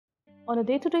On a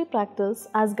day-to-day practice,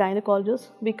 as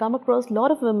gynecologists, we come across a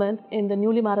lot of women in the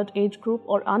newly married age group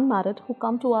or unmarried who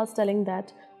come to us telling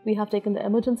that we have taken the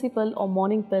emergency pill or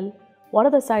morning pill. What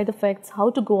are the side effects? How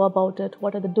to go about it?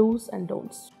 What are the do's and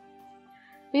don'ts?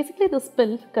 Basically, this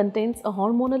pill contains a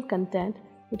hormonal content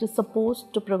which is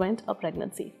supposed to prevent a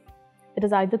pregnancy. It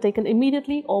is either taken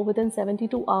immediately or within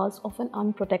 72 hours of an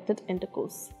unprotected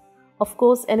intercourse. Of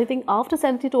course, anything after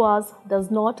 72 hours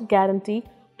does not guarantee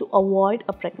to avoid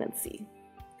a pregnancy.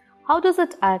 How does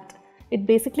it act? It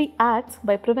basically acts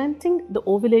by preventing the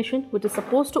ovulation which is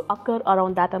supposed to occur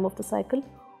around that time of the cycle,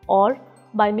 or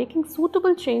by making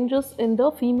suitable changes in the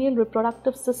female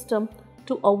reproductive system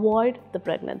to avoid the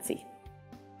pregnancy.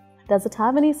 Does it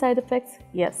have any side effects?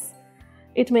 Yes.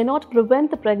 It may not prevent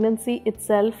the pregnancy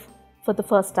itself for the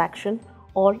first action,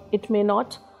 or it may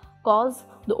not cause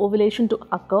the ovulation to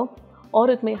occur,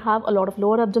 or it may have a lot of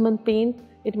lower abdomen pain.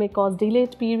 It may cause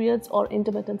delayed periods or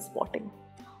intermittent spotting.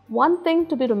 One thing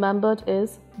to be remembered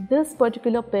is this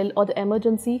particular pill or the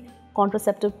emergency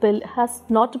contraceptive pill has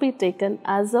not to be taken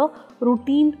as a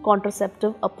routine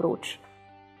contraceptive approach.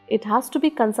 It has to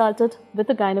be consulted with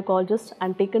a gynecologist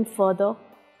and taken further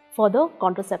for the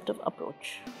contraceptive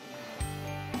approach.